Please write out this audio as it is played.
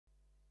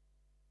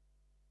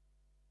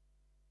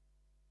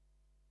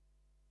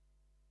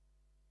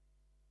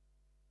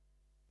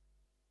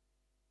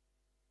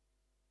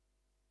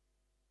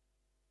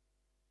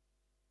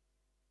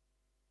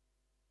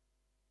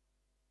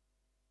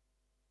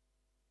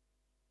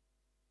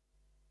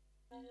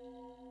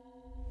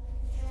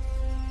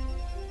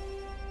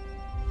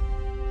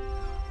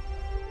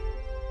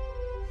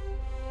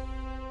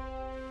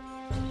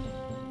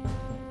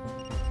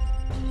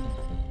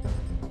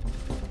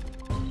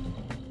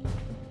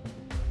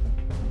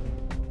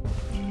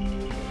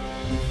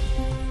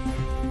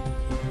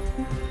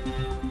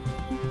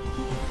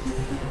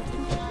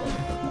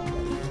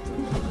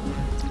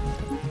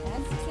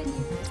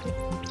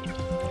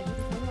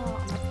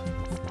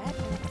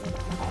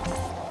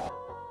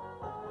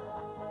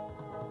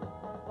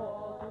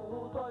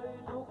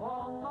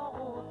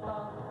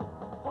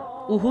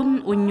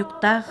Ухун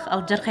уннюктах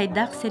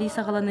алжархайдах сери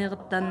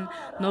сагаланыгыттан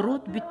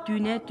народ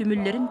бүттүүнэ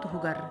түмүллерин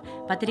туһугар,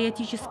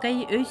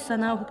 патриотическай өй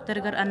сана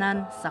ухуктаргар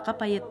анан сака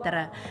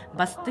пайыттара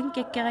бастын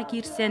кеккега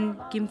кирсен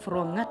ким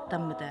фронга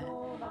аттаммыда,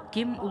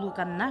 ким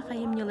улуканна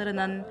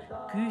хайымняларынан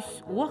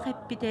күс уох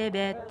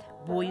эппитебет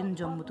бойын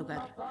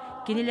жоммутугар.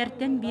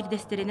 Кенелерден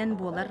бирдестеринен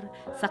болар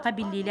сака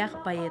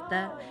биллилях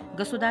поэта,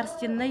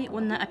 государственный,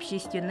 онна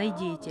общественный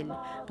деятель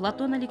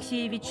Платон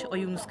Алексеевич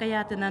Оюнскай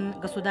атынан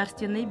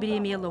государственный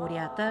премия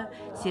лауреата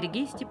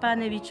Сергей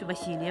Степанович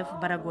Васильев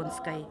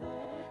Барагонскай.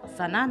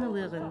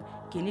 Сананылыгын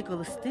кени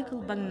кылысты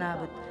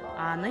кылбаңнабыт,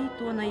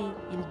 анай-тонай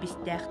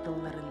илбистэх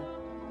тылларын.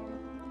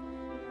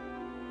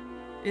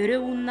 Өрө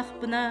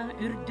уннахпына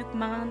үрдүк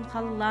маған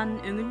қаллан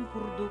өңін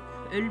курдук,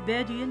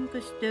 өлбөдүйін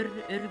көстөр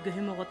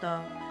өргөһүм оғыта.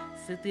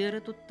 Сытыры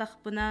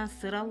туттахпына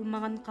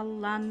сыралмаған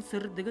қаллан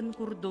сырдығын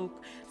курдук,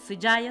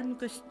 сыжайын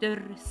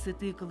көстөр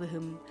сыты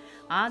кылыхым.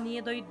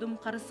 Ане дойдум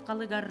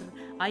қарысқалыгар,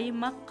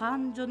 аймақ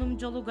қан жонум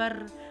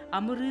жолугар,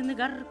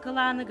 амырыныгар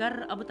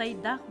кыланыгар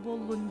абытайдақ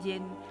боллун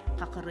ден,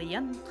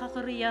 қақырыян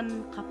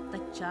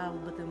қаптача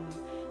албытым.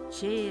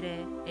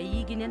 Чере,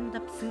 әйігінен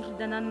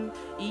тапсырданан,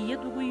 ие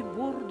дугуй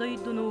бор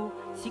дойдуну,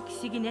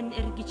 сиксигінен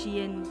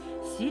әргичиен,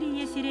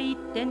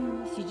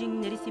 сирие-сирейттен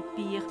сижіңнері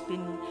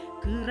сеппиекпін,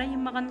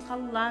 кыраймаған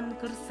қаллан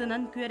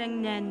кырсынан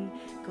көрәңнен,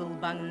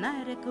 кылбаңна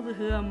әрі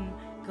кылығым,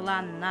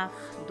 кыланнақ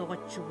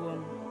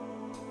доғатчуғым.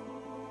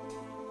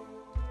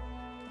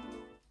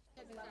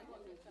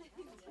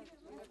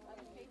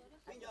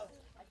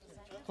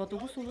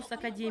 Хотугус улус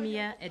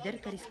академия эдер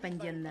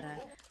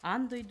корреспонденнара.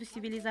 Андойду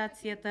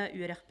цивилизацията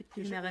үйрәхпит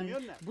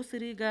күлмәгін бу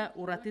сырыга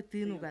ураты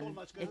тынуган.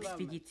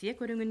 Экспедиция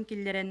көріңін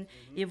келлерін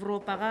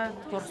Европаға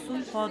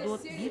торсуй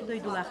ходот бир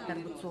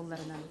дойдулақтар бұт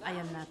солларынан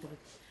аяннаты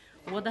бұт.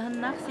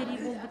 Одағыннақ сери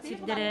бол бұт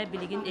сирдері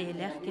білігін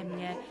әйләқ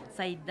кемне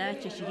сайда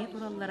чешiri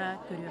тураллара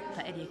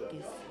көріққа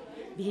әреккіз.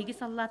 Беги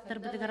саллаттар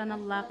бұдығаран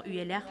Аллах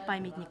үйеләқ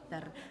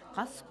памятниктар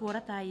қас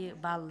қора тайы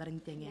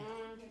балларын теңе.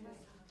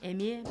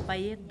 Эми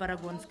поэт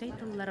Барагонскай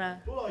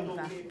тыллара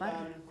улгахпар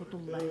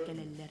кутуллан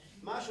келеллер.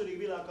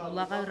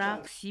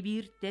 Улагарак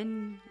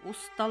Сибиртен,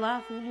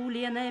 усталах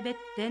улулена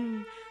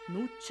эбеттен,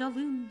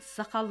 нучалын,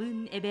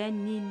 сақалын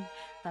эбәннин,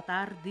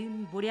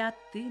 татардын,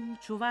 буряттын,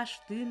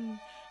 чуваштын,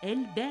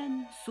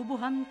 элбән,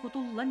 субухан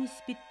кутуллан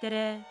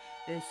испиттере,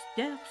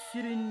 өстәк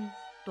сүрін,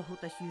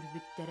 тохута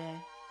сүрбүттере.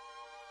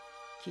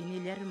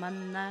 Кенелер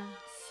манна,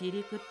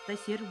 сири кытта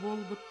сир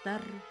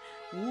болбуттар,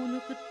 уны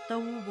кытта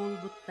у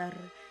болбуттар,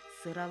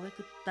 сыралы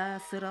кытта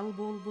сырал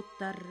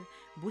болбуттар,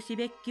 бу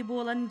сибекки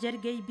болан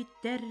жергей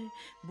биттер,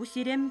 бу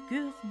сирем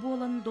көх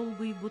болан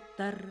долгуй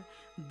буттар,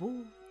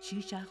 бу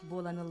чычах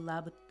болан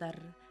ыллабыттар,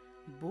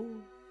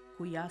 бу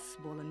куяс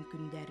болан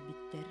күндер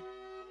биттер.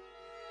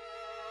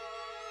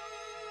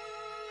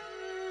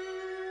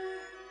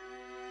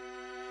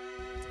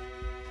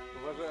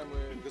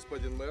 Уважаемый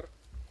господин мэр,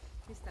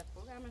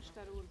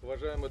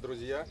 уважаемые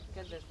друзья,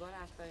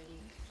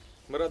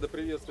 мы рады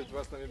приветствовать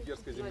вас на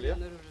венгерской земле.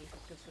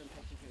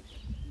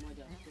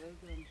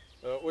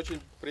 Очень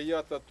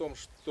приятно о том,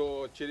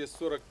 что через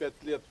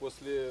 45 лет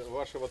после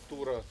вашего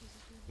тура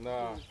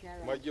на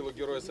могилу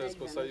Героя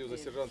Советского Союза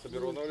сержанта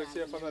Миронова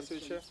Алексея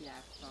Афанасьевича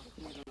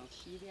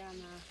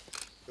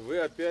вы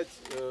опять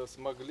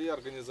смогли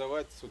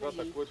организовать сюда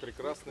такой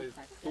прекрасный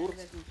тур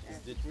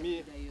с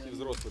детьми и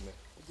взрослыми.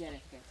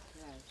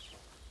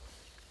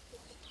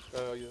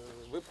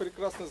 Вы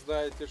прекрасно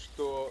знаете,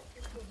 что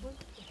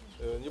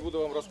не буду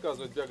вам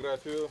рассказывать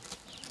биографию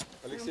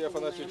Алексея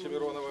Афанасьевича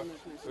Миронова,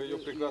 вы ее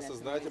прекрасно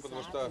знаете,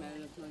 потому что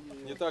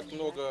не так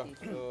много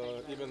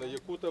именно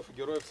якутов,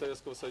 героев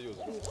Советского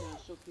Союза.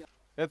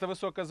 Это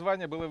высокое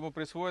звание было ему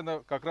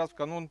присвоено как раз в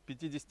канун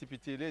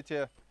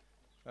 55-летия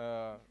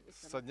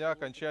со дня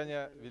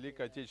окончания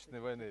Великой Отечественной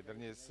войны,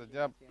 вернее, со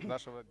дня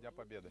нашего Дня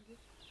Победы.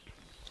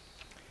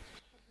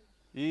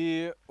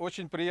 И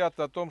очень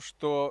приятно о том,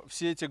 что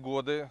все эти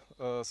годы,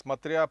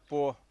 смотря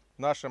по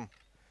нашим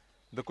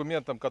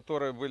документам,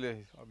 которые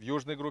были в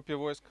южной группе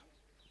войск,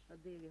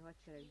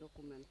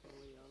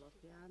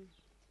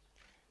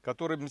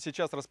 которые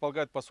сейчас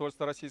располагает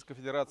посольство Российской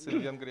Федерации в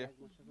Венгрии,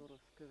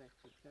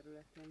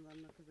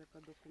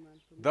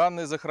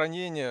 данные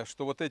захоронения,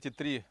 что вот эти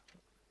три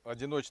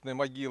одиночные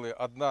могилы,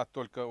 одна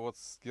только вот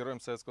с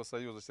героем Советского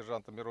Союза,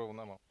 сержантом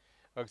Мироновым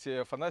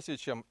Алексеем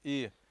Афанасьевичем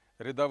и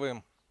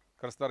рядовым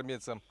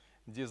красноармейцем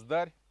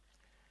Диздарь.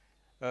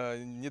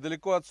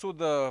 Недалеко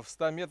отсюда, в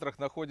 100 метрах,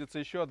 находится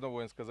еще одно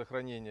воинское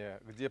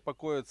захоронение, где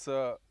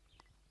покоятся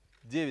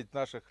 9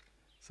 наших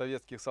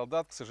советских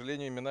солдат, к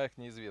сожалению, имена их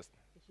неизвестны.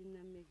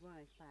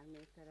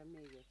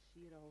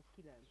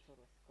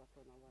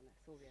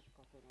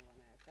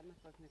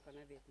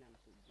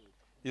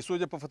 И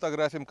судя по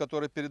фотографиям,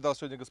 которые передал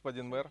сегодня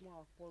господин мэр,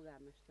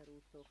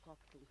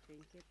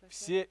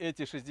 все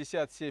эти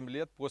 67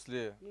 лет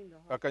после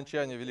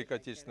окончания Великой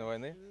Отечественной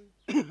войны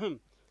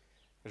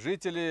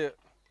жители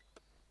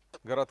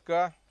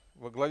городка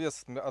во главе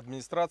с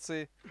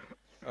администрацией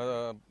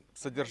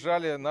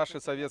содержали наши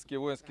советские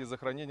воинские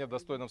захоронения в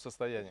достойном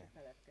состоянии.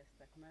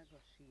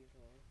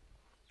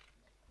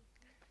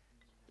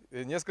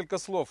 Несколько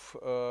слов.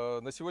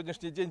 На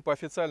сегодняшний день, по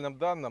официальным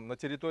данным, на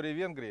территории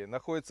Венгрии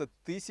находится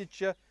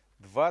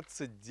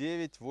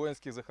 1029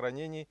 воинских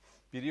захоронений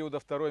периода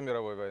Второй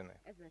мировой войны.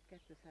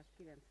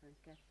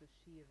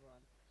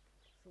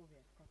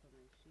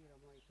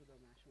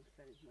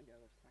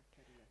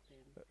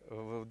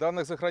 В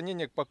данных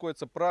захоронениях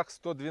покоится прах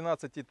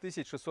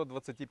 112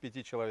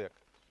 625 человек.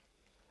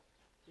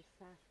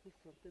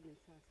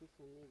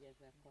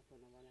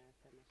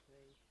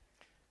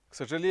 К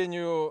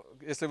сожалению,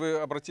 если вы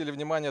обратили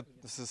внимание,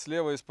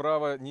 слева и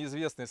справа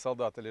неизвестные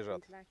солдаты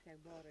лежат.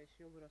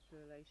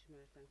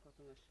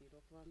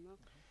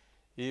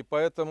 И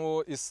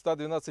поэтому из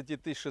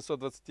 112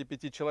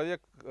 625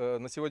 человек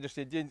на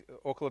сегодняшний день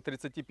около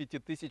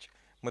 35 тысяч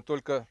мы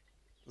только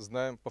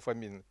знаем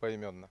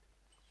поименно.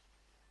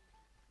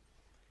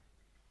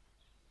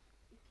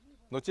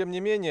 Но тем не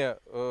менее,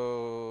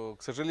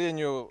 к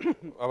сожалению,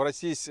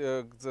 обратись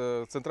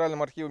к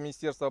Центральному архиву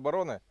Министерства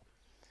обороны,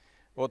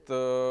 вот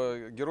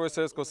герой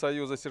Советского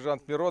Союза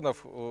сержант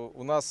Миронов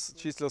у нас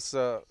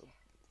числился,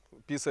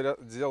 писарь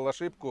сделал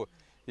ошибку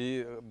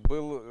и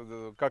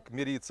был как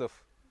Мирицев.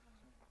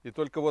 И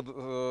только вот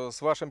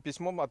с вашим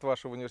письмом от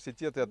вашего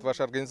университета и от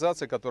вашей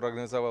организации, которая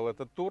организовала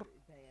этот тур,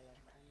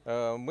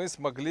 мы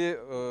смогли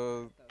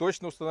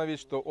точно установить,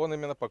 что он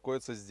именно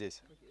покоится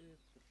здесь.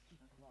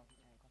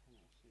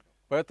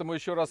 Поэтому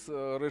еще раз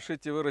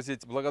решите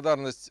выразить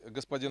благодарность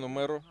господину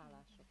мэру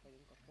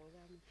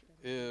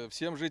и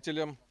всем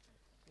жителям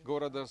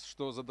города,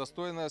 что за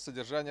достойное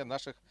содержание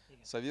наших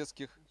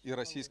советских и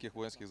российских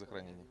воинских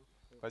захоронений.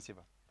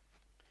 Спасибо.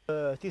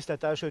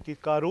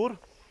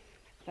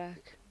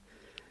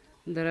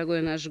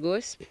 Дорогой наш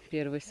гость,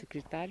 первый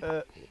секретарь.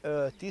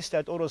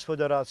 Tisztelt Orosz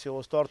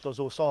Föderációhoz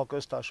tartozó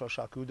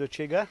Szakaköztársaság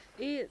küldöttsége.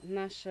 И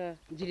наша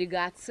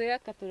делегация,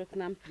 которая к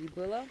нам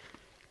прибыла.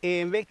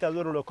 Én végtelenül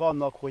örülök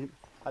annak, hogy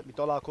mi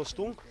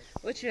találkoztunk.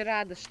 Очень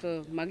рада,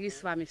 что могли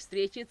с вами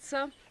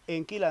встретиться.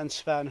 Én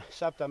 90.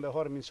 szeptember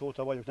 30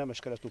 óta vagyok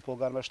Nemeskeresztú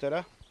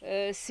polgármestere.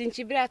 С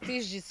сентября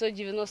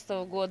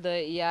 1990 года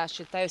я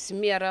считаюсь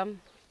мэром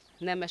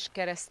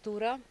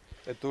Nemeskeresztúra.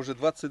 Это уже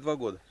 22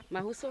 года.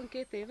 Már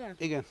 22 éve?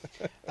 Igen,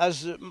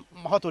 ez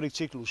 6.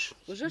 ciklus.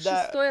 Уже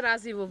шестой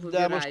раз его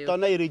De most выбирают.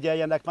 ne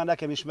irigyeljenek, már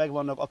nekem is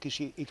megvannak, akik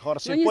itt Но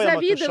harcolnak.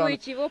 не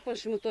завидуйте его, потому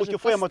что ему тоже Úgyhogy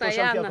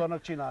folyamatosan ki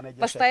akarnak csinálni egy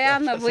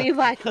постоянно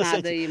воевать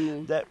надо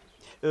ему. De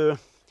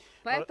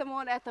Поэтому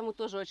он этому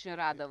тоже очень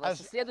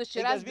радовался. В следующий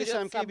ez раз берет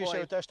viszem с собой.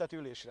 képviselőtestet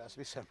ülésre, ezt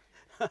viszem.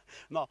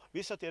 Na,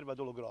 visszatérve a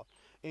dologra.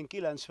 Én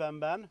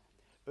 90-ben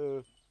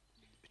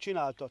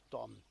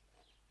csináltattam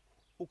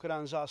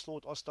ukrán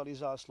zászlót, asztali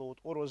zászlót,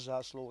 orosz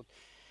zászlót,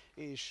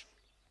 és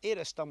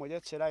éreztem, hogy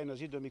egyszer eljön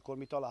az idő, mikor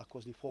mi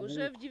találkozni fogunk.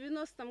 Уже в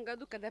 90-м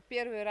году, когда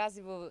первый раз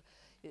его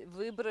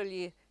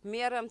выбрали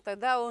мэром,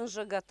 тогда он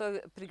же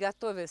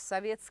приготовил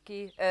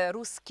советский,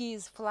 русский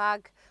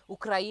флаг,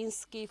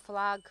 украинский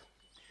флаг.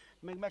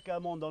 Még meg kell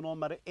mondanom,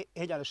 mert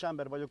egyenes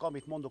ember vagyok,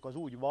 amit mondok, az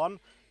úgy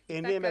van.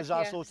 Én német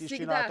zászlót is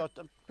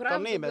csináltattam.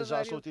 Német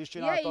zászlót is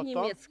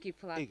csináltattam.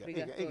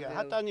 Igen.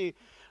 Hát annyi,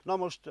 na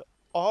most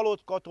a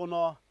halott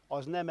katona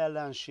az nem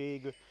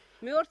ellenség.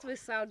 Мертвый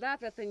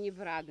солдат это не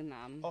враг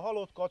нам. A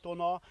halott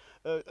katona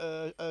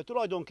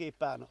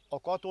tulajdonképpen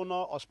a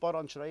katona az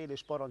parancsra él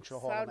és parancsra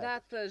hal meg.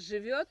 Солдат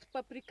живет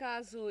по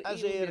приказу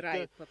и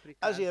умирает по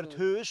приказу. Ezért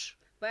hős.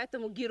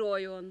 Поэтому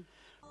герой он.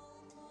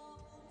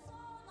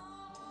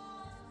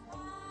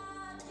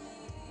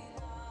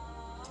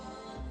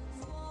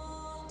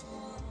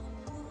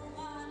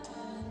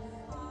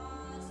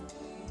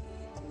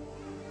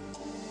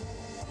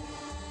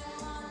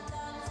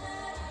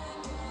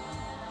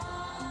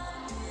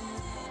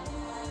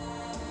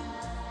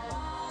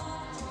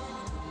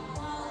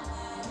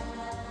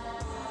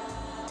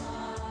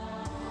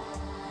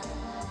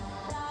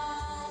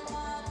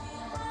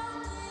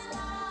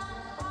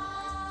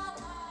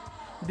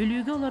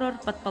 Бүлүүгө олорор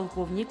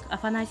подполковник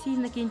Афанасий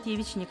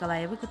Иннокентьевич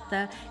Николаевы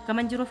кытта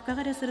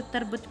командировкага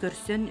ресырыттар быт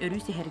көрсөн өрү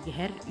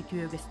сехергехер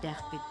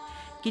үтүөгөстээхпит.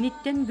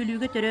 Киниттен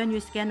бүлүүгө төрөн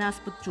өскөн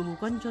аспыт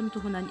жулугон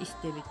жонтугунан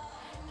истебит.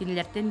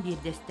 Кинилерден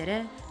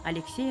бирдестере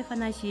Алексей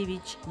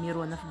Афанасьевич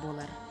Миронов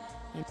болар.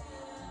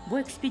 Бу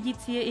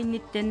экспедиция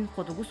инниттен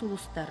кодугус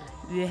улустар,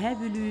 үөһэ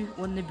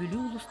бүлүү, онны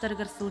бүлүү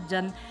улустаргар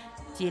сылжан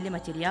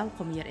телематериал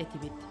комьер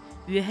этибит.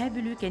 Үөһэ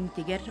бүлүү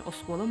кентигер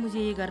Оскола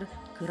музейгар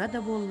кыра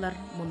да боллар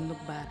муннук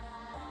бар.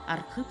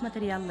 Архив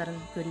материалларын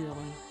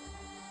көрüyorsun.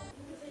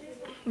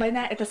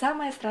 Война — это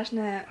самое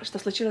страшное, что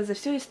случилось за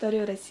всю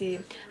историю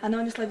России. Она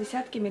унесла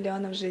десятки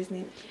миллионов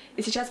жизней.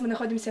 И сейчас мы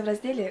находимся в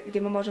разделе,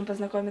 где мы можем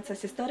познакомиться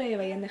с историей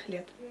военных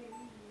лет.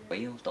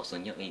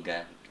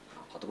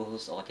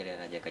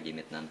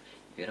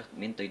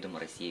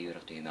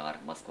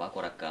 Москва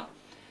коракка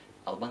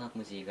Албан ат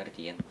музейгар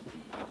тиен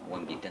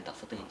 11-тен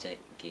тақсытынча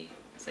ки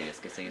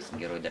Советский Союз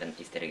геройдарын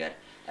истерегер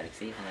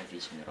Алексей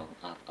Афанасьевич Мирон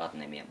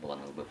атнаме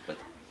буланыл быппыт.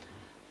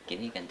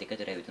 Кени кантика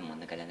төрәбитен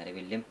манна калянары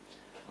билдим.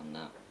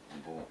 Онна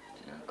бу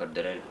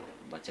көрдөрөр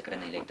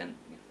бачакран электен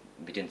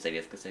бүтүн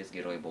Советский Союз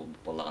герой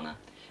боллагына.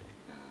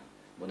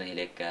 Буны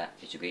элекке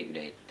үчүгөй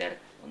үләйттер,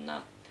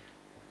 онна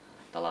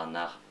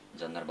таланнах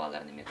жаннар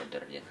баларны ме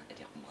көрдөрөлден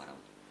этек мугарабы.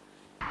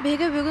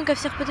 Беге бүгүн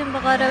капсак бүтүн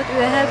багарат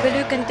үһә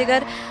белү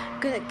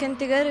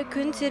кентигер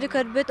күн сири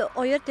көрбөт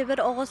ойыр тебер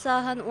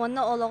огосахан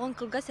онна ологон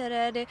кылга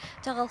сәрәре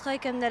чагалхай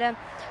кемнәре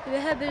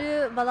үһә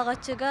белү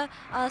балагачыга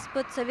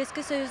аспыт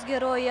Советский Союз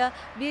героя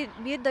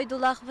бир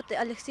дайдулах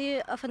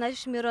Алексей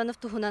Афанасьевич Миронов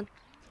тухунан.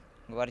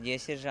 Гвардия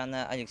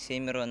сержанты Алексей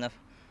Миронов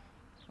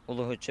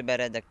улугучу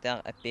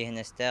бәрәдәктәг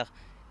әппехнестәг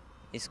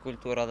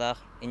искультуралах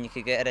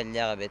инникеге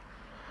әрәлләгә бит.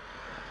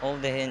 Ол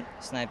дәһен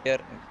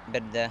снайпер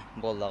бердә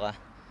боллага.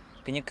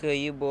 Кыны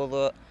кыйы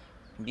болу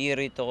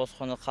бири тогыз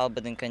хоны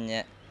калбыдын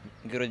кәнне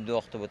гөрөдө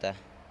окту бута.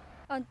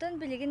 Антон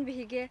билеген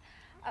биге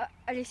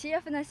Алексей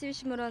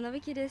Афанасьевич Миронов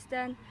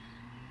кирестен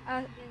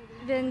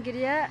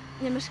Венгрия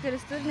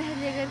немышкырыстыр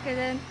нәһлегер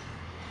кәдән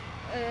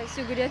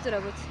сүгүрә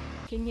турабыт.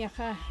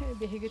 Киняха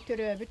биге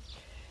төрөбүт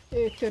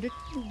төрүт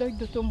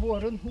дойдутун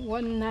борун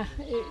онна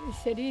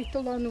сери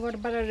толонугар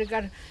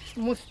барарыгар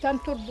мустан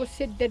турбу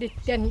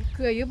седдериттен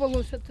кыйы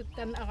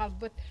болусаттан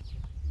агалбыт.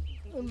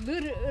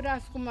 Лыр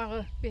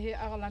раскумагы бе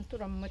агалан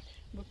тураммыт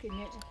бу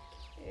кине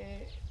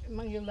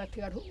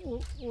маңгыллатыгар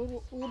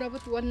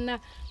урабыт онна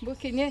бу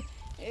кине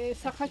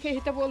сака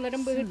кехите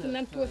болларын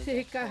быгытынан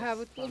туосехикка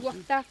хабыт бул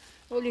вакта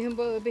олихин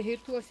бу бехир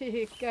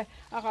туосехикка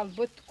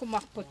агалбыт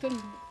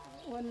кумакпытын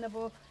онна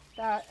бу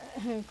та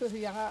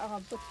көһүяга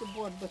агалбыт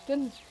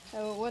борбытын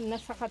онна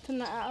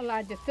сакатын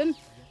аладытын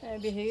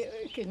бехи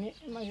кине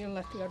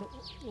маңгыллатыгар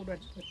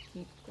урабыт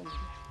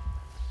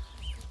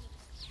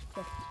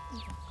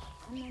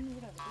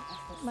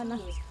Mana?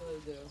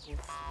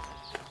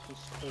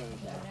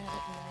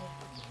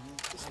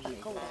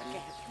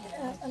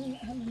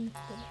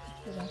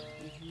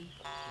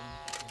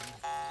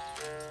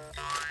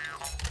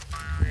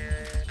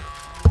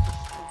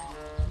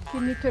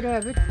 Kini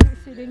töröbüt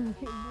sirin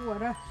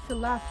buara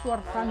sıla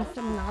sorkan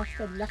sımnağa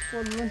sırlak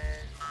olun.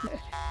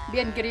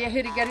 Ben geriye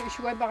herger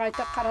şuay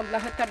bagayta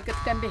karallahu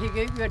targıttan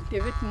behige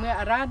gördübüt mı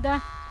arada.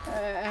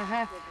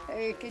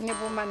 Kini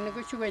bu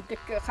manlığı şuaydık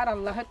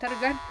karallahu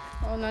targar.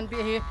 Onun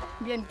behi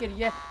ben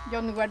geriye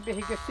yanıvar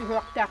behige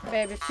sühüqtaq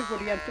bäbi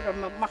siguriyan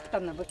turma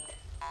maqtanıbıt.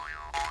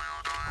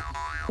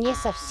 Не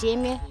со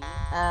всеми,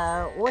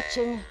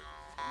 очень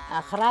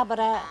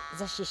храбро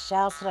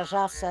защищал,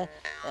 сражался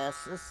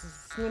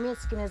с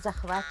немецкими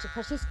захватчиками,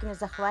 фашистскими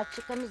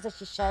захватчиками,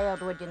 защищая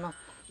родину.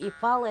 И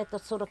пал это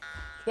в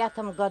 1945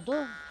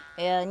 году,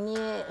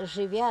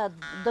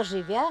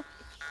 доживя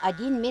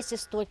 1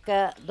 месяц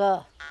только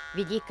до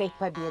Великой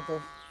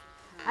Победы.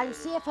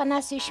 Алексей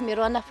Афанасьевич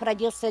Миронов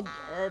родился в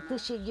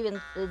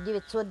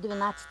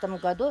 1912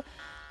 году,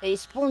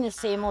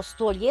 исполнился ему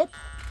 100 лет.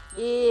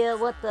 И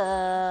вот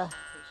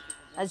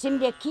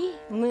земляки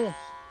мы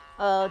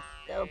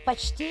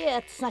почти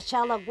с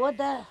начала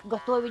года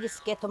готовились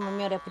к этому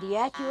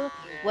мероприятию,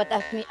 вот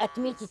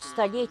отметить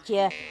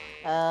столетие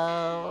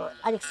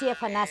Алексея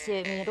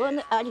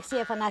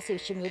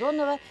Афанасьевича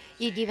Миронова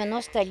и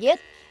 90 лет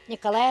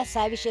Николая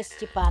Савича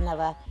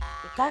Степанова.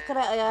 И как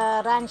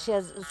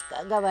раньше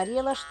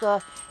говорила,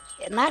 что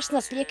наш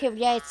наследник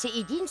является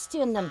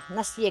единственным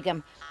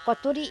наследием,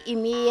 который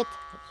имеет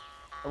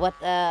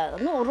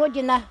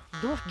родина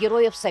 2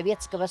 героев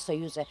Советского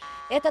Союза.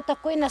 Это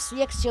такой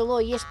наследник село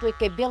есть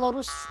только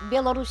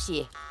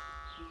Беларуси,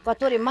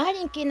 который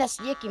маленький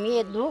наследник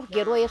имеет 2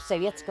 героев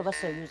Советского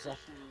Союза.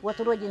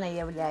 Вот родина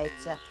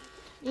является.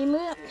 И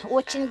мы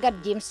очень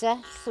гордимся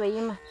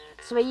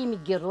своими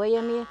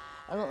героями.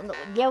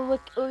 Для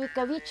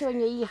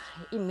увековечивания их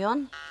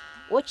имен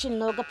очень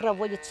много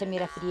проводится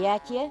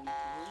мероприятий.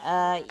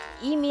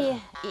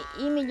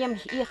 Именем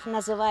их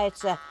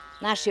называются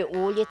наши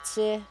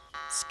улицы,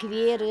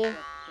 скверы.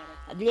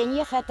 Для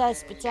них это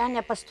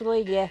специально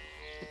построили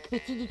к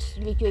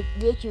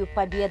 50-летию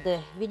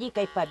Победы,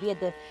 Великой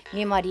Победы,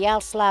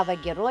 мемориал «Слава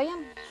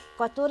героям»,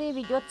 который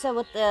ведется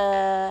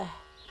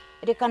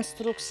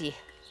реконструкции.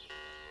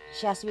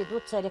 Сейчас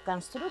ведутся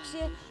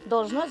реконструкции,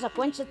 должно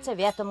закончиться в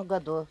этом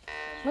году.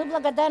 Мы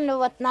благодарны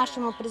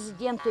нашему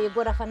президенту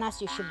Егору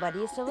Афанасьевичу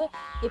Борисову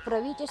и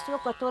правительству,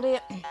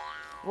 которые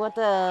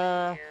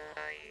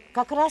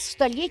как раз к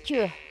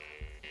столетию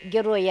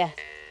героя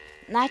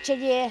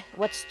начали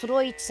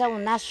строиться у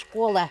нас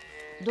школа,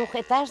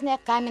 2-этажная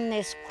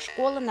каменная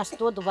школа на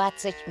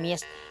 120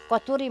 мест,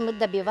 которой мы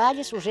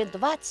добивались уже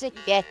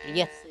 25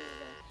 лет.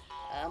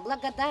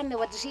 Благодарны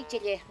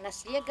жители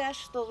Наслега,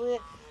 что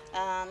вы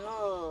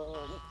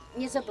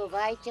не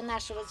забывайте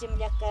нашего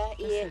земляка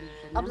и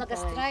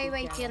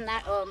облагоустраивайте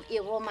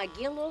его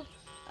могилу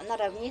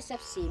наравне со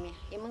всеми.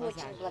 И мы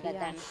очень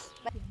благодарны.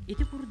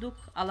 Ити курдук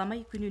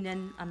аламай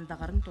күнүнен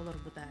андагарын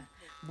толорбута.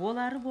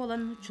 Болары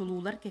болан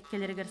чулуулар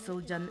кеккелергер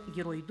сылжан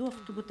геройду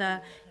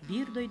октубута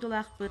бир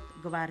дойдулакпыт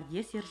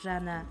гвардия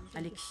сержана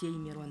Алексей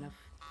Миронов.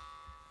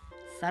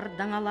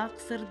 Сардаңалак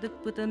сырдык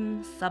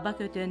бытын саба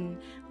көтөн,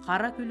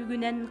 кара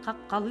күлүгүнен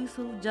каккалы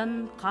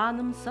сылжан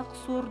канымсак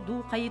сорду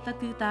кайыта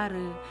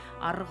тытары,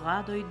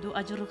 арга дойду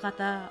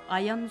ажыргата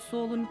аян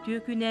солун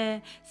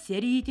төкүнө,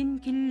 серитин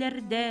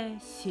киллерде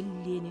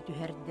силлени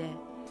түһерде.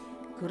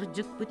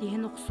 Кыржык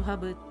бытихин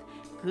оксухабыт,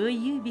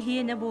 кыйы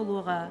бихене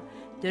болуга,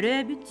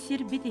 төрөбүт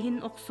сирбитихин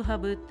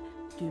оксухабыт,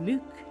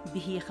 түмүк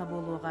бихеха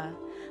болуга.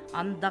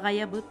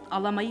 Андагаябыт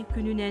аламай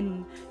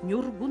күнүнен,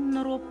 нюргун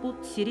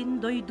нороппут сирин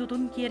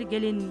дойдутун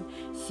кергелин,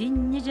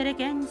 синне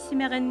жерекен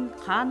симеген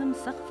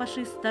канымсак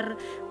фашисттар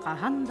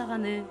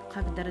кахандаганы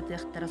кагдары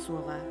тыяктара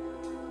суога.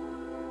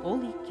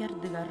 Ол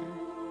иккердигар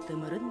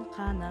тымырын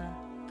кана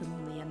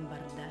тымлыян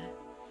барда.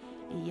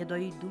 Ие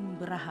дойдум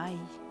бырахай,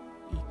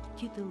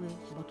 икки тылы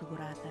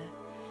ботугурата.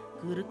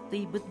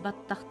 Кырыктыйбыт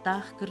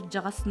баттактах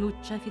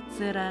кыржагасынучча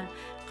офицера,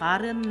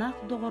 карыннак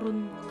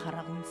догорун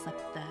карагын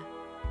сапта.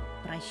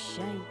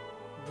 Прощай,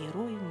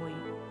 герой мой,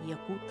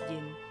 якут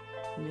ден,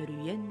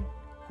 нөрүен,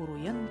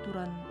 куруян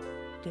туран,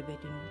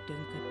 төбөтүн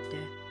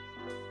төңкөттө.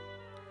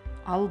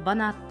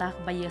 Албан аттах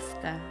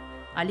байеска,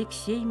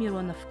 Алексей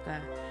Мироновка,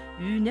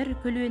 үйнер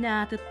көлөне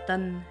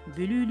атыттан,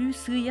 бүлүлүү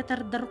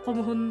сыйятардар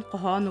комугун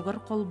кохонугар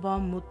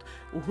колбооммут,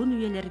 ухун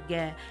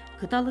үйелерге,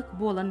 кыталык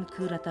болан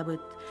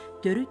кыратабыт,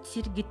 төрүт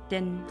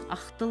сиргиттен,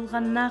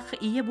 ахтылганнах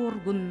ие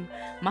боргун,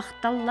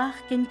 макталлах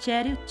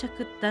кенчәри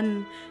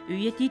утчакыттан,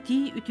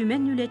 үйетити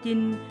үтүмен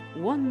үлетин,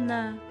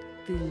 онна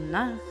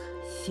тыыннах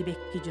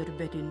сибекки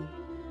жөрбөтүн.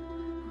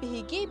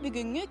 Биһиги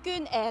бүгүнгү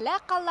күн әлә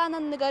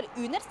калланынныгар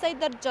үнер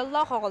сайдар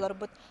жалла хоголор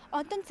бут.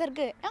 Антын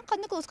сыргы эн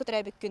канны кылыс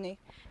көтөрөбүк күнү.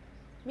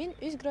 Мен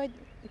үз грой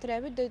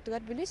төрөбүт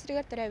дөйтүгар бүлүс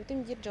ригар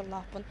төрөбүтүм дир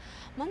жаллааппын.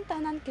 Ман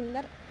таанан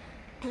кинлер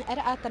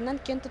эре атарнан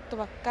кен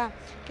туттубакка,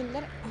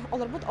 кинлер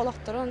олорбут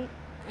олохторун,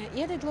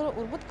 едедлер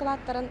урбут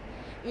кылаттарын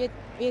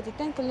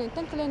үетиттен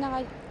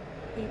күлөнөгө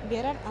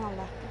берер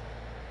аналлар.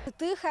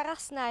 Ты харах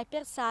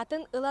снайпер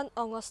сатын ылан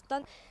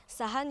оңостон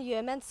сахан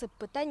йөмен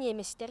сыппыта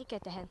неместер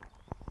кетehen.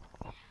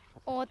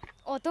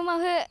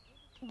 Отумахы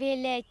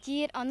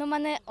белетир,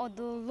 ануманы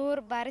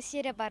одулур бары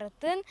сире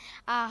барытын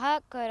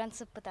аға көрін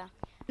сыппыта.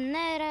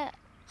 Нәйрі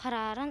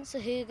хараран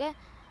сыхыға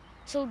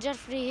сылжар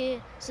фрихи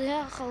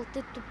сыха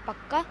халты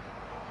туппакка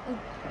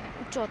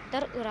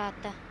учоттар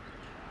ырата.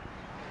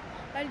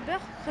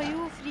 Әлбәқ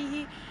хаю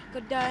фрихи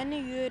көрдәні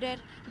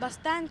йөрер,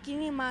 бастан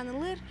кини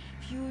манылыр,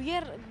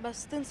 фьюер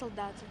бастын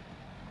солдаты.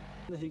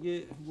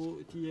 Нәхеге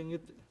бұл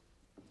тиеңет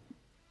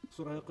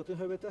сурайқытын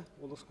хөбеті,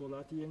 ол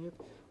скола тиеңет,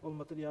 ол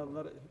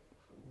материаллар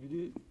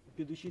бүді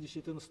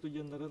педучилищетін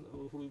студенттарын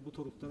бұл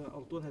тұруқтары,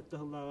 алтуан әтті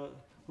ғыллағы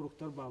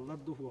құруқтар баллар,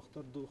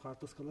 дұхуақтар,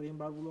 дұхартысқалар ең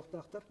бар бұл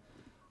оқтақтар.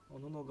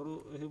 Оның олары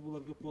өйе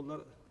бұлар көп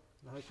болар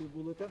наға көл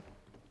бұл өтер.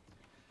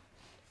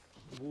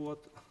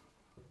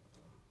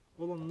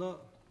 Ол онына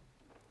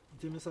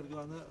темен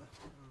сарғаны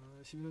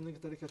Симеонның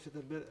кітары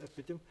кәпсетер бер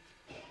әппетім.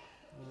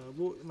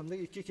 Бұл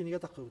мәннің екі кенеге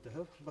тақы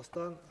өті.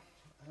 Бастан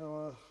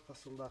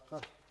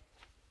қасылдаққа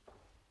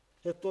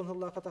Эптон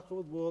хыллақа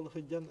тақыбыт бұл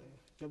хыджан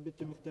кәлбет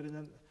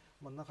төміктерінен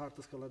манна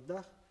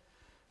қартысқаларда.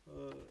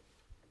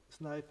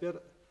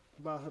 Снайпер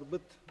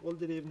бағырбыт, ол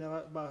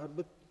деревнеға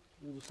бағырбыт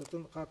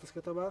ұлысатын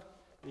қартысқата бар.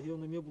 Ехе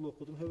оны ме бұл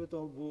оқытын хөбет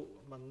ол бұл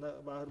манна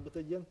бағырбыт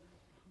әден.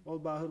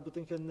 Ол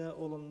бағырбытын кәнне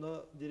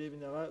олынны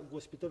деревнеға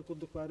госпиталь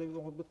күрдік бары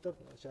оңырбыттар.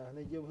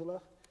 Шағына егев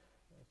хылақ.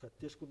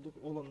 Кәттеш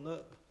күрдік олынны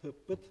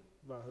хөппіт,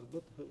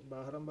 бағырбыт,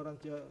 бағыран баран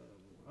тия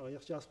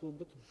аяқ час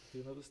болбыт,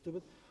 тыйна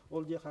быстыбыт.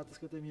 Ол дие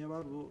қартысқата мие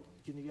бар бұл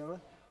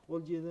кенегеға.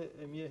 Ол диені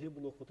мие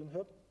бұл оқытын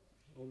хөп.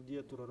 Ол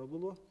дие тұрары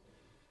бұлу.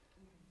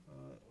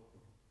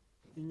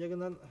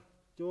 Иннегінен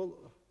ол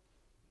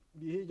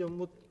бейі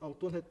жаммыт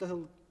алтын әтті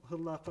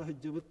хыллаққа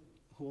хүджібіт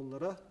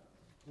қоллара.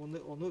 Оны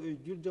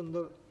өйгіл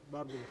жандар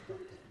бар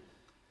бұлықтақты.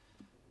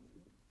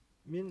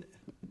 Мен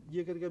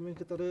егерге мен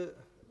кітары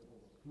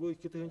бұл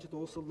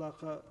 2009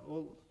 сыллаққа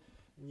ол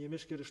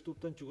немеш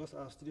керіштуптан чугас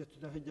Австрия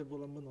түтен хүджер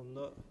боламын.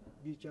 Онына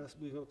бір час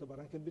бұйғырта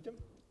баран кәлбетім,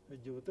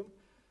 хүджібітім.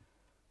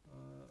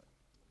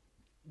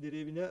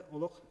 Деревіне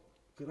олық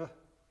кыра.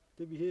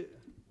 Бейі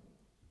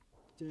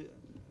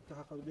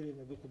тақақалы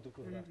деревіне бұл күрді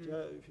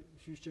көрді.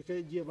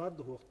 Шүйшчеке дие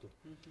барды хоқты.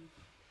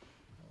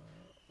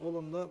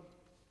 Олымна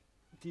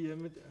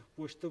тиемет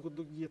почта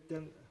күрдік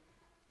диеттен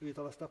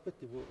ұйталастақ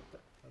бетті. Бұл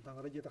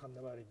таңғара диета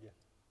қанда бар еді.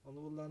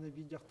 Оны оланы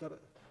бей жақтар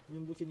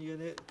мен бұл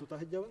кенегені тұта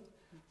хеджабын.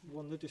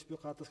 Оны төспе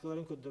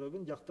қатысқыларын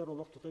көддірібін. Жақтар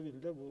олық тұта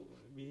білді. Бұл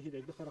бейі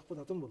хидәйді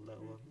қарақпын атын болды.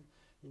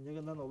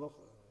 Иннегеннен олық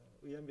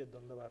ұян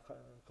беддонда бар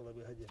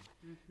қылабы хеджен.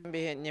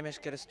 Бейі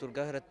немешкеріс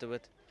тұрға ғыратты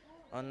бұд.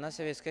 Онна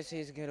Советский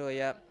Союз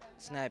героя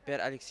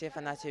снайпер Алексей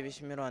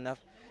Афанасьевич Миронов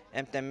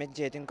эмтеммет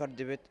жетин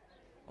көрдүбүт.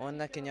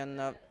 Онна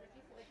кенянна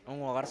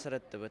оңоғар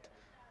сырытты бұд.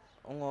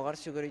 оңоғар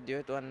сүгірі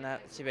дөт, онна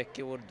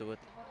себекке ұрды бұд.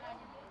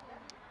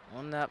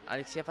 Онна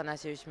Алексей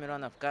Афанасьевич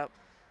Мироновка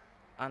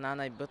анан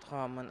айбыт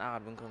қоғамын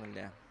ағарбын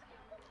көңілді.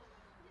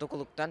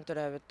 Токулуктан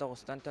төрәбет,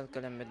 тоғыстан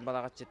төлкөлемет,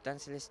 балағатчыттан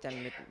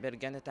селестенмет,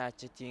 берген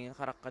этачы, тиңін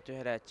қараққа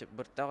түйірәтчі,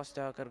 бұрттақ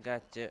үстіға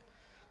кіргәтчі,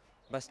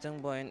 бастың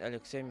бойын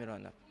Алексей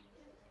Миронов.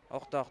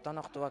 Оқтуақтан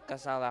оқтуаққа,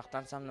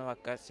 сағалақтан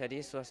самнываққа,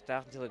 сәрі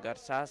суастақ жылығар,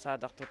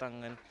 саа-садақ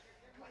тұтаңын,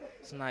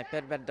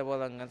 снайпер бәрді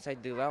болаңын,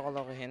 сайдыла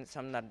қолығын,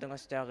 самнардың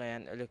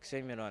үстіғын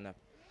Алексей Миронов.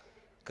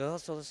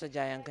 Кығы солысы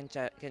жайын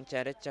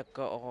кенчәрет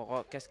чакка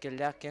оғығы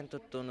кәскелләқ кен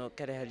тұттуыны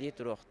кәрәхәлі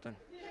тұруқтын.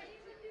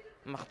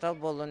 Мақтал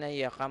болуына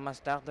еқа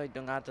мастақ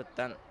дойдың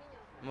атыттан,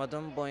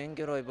 модын бойын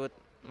герой бұд,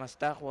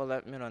 мастақ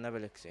ола Миронов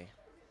Алексей.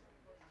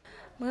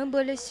 Мы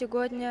были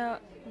сегодня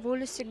в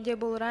улице, где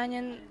был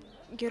ранен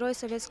герой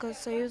Советского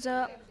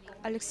Союза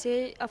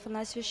Алексей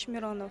Афанасьевич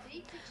Миронов.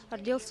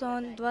 Родился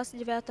он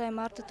 29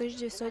 марта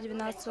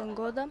 1912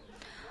 года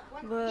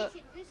в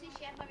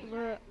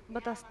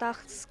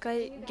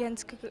Батастахской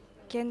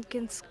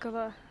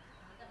Генкинского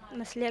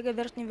наследия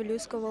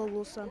Верхневилюйского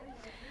улуса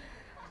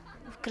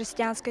в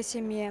крестьянской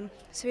семье.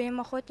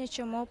 Своим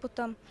охотничьим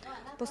опытом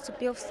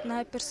поступил в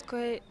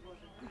снайперской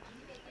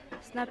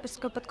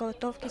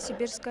подготовке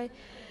Сибирской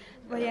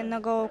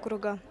военного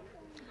округа.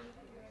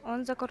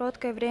 Он за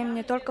короткое время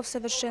не только в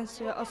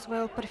совершенстве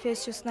освоил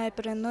профессию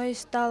снайпера, но и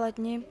стал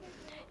одним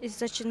из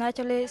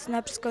зачинателей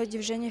снайперского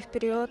движения в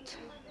период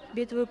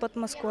битвы под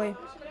Москвой.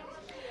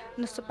 В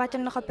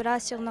наступательных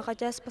операциях,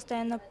 находясь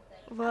постоянно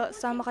в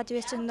самых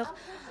ответственных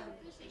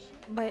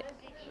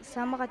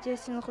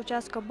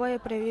участках боя,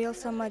 проявил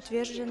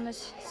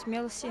самоотверженность,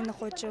 смелость и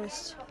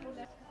находчивость.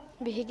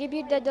 Биһиги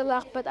бирде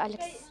дылаахпыт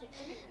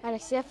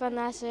Алексей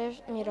Афанасьевич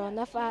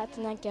Миронов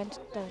атынан кен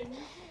туттабыт.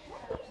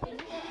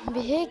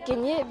 Биһи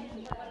кини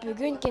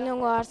бүгүн кини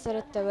оңоар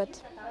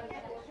сырыттабыт.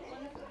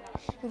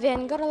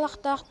 Венгер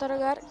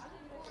алахтаахтарыгар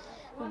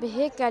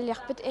биһи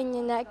калляхпыт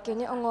эннина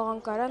кини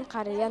оңоған каран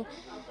карыян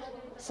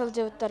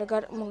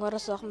сылжыбыттарыгар мұңары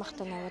соқ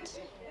мақтанабыт.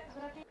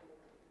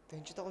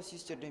 Төнчі тағы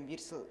сүйістерден бір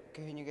сыл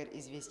көхінігер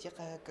известия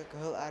қағыққа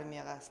көхіл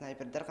армияға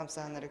снайпердар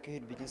қамсағанары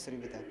көхір бетін сұры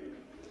біті.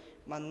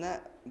 Манна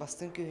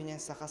бастың көхінен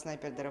сақа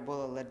снайпердары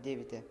болалар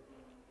дебіті.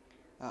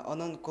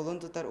 Onun kolun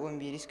tutar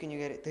 11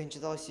 күнігер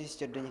төнчі тағы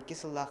сүйістерден 2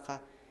 сыллаққа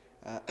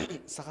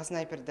сақа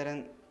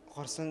снайпердарын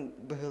қорсын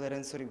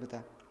бұғыларын сұры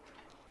біті.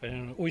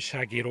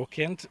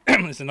 Újságíróként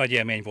ez nagy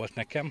élmény volt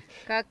nekem.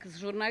 Как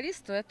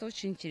журналисту это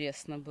очень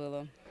интересно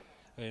было.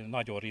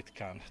 Nagyon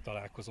ritkán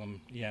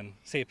találkozom ilyen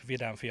szép,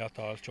 vidám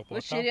fiatal csoporttal.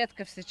 Очень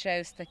редко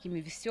встречаюсь с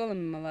такими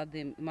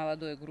веселыми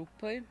молодой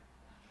группой.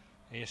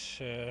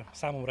 És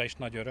számomra is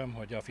nagy öröm,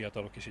 hogy a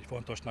fiatalok is így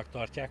fontosnak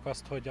tartják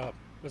azt, hogy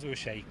az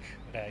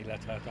őseikre,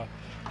 illetve a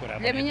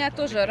korábban... Для меня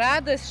тоже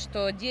радость,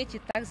 что дети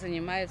так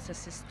занимаются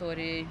с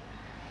историей.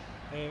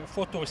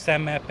 Fotós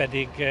szemmel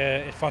pedig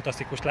egy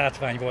fantasztikus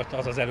látvány volt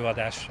az az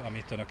előadás,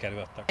 amit önök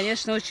előadtak.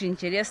 Конечно, очень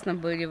интересно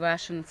были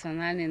ваши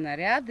национальные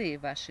наряды и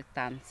ваши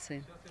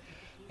танцы.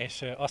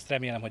 És azt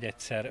remélem, hogy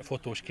egyszer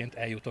fotósként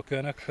eljutok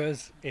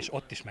önökhöz, és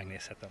ott is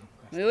megnézhetem.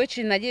 И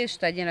очень надеюсь,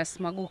 что один раз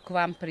смогу к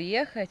вам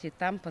приехать и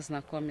там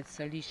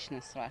познакомиться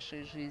лично с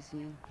вашей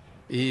жизнью.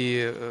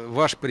 И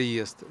ваш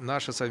приезд,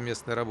 наша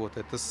совместная работа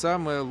 – это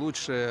самая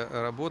лучшая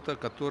работа,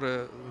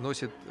 которая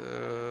носит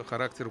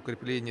характер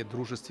укрепления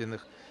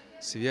дружественных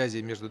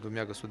связей между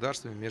двумя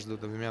государствами, между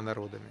двумя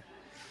народами.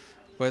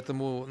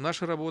 Поэтому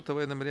наша работа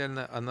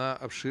военно-мемориальная, она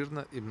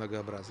обширна и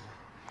многообразна.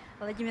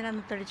 Владимир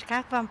Анатольевич,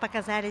 как вам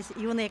показались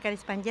юные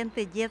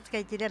корреспонденты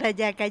детской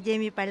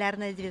телерадиоакадемии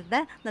 «Полярная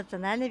звезда»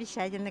 национальной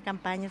вещательной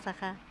компании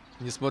 «Саха»?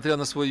 Несмотря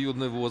на свой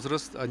юный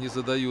возраст, они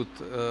задают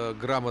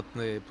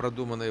грамотные,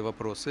 продуманные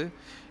вопросы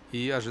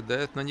и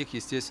ожидают на них,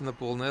 естественно,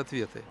 полные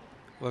ответы.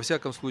 Во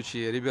всяком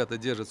случае, ребята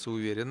держатся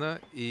уверенно,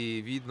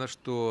 и видно,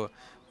 что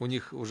у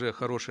них уже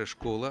хорошая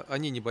школа,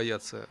 они не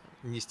боятся,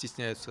 не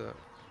стесняются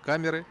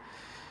камеры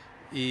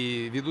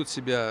и ведут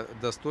себя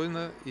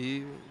достойно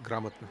и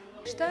грамотно.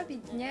 Что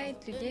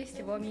объединяет людей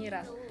всего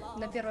мира?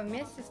 На первом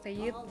месте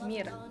стоит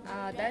мир,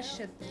 а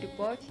дальше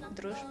любовь,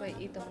 дружба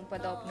и тому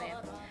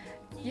подобное.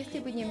 Если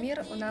бы не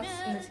мир, у нас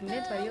на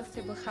земле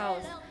творился бы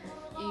хаос,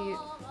 и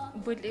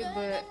были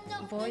бы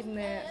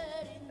войны,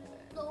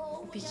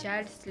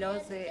 печаль,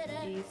 слезы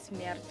и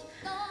смерть.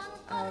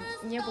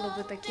 Не было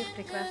бы таких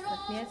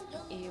прекрасных мест,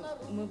 и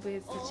мы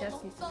бы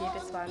сейчас не сидели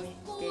с вами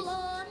здесь.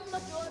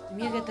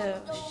 Мир —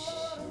 это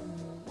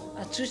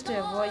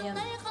отсутствие войн,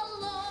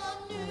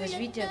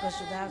 развитие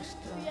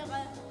государства,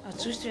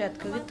 отсутствие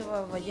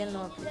открытого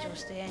военного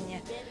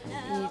противостояния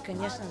и,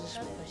 конечно же,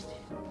 спокойствие.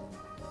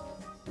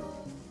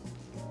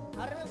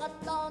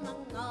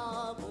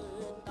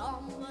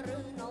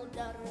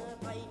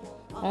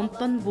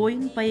 Онтон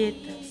бойын поэт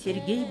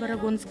Сергей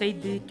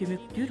Барагонскайды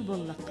түмүктүр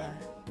боллака.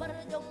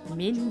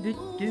 Мен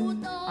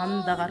бүттүм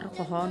андагар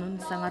кохонун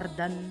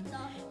саңардан,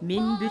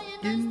 мен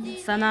бүттүм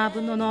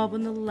санабын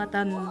онобын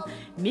ыллатан,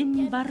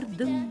 мен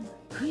бардым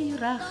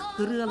кыйрах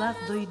кырылак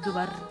дойду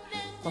бар,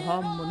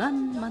 Кохоммунан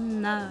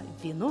манна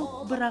венок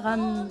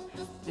быраган,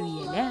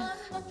 үйелэх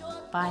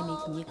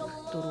памятник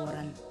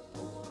туроран.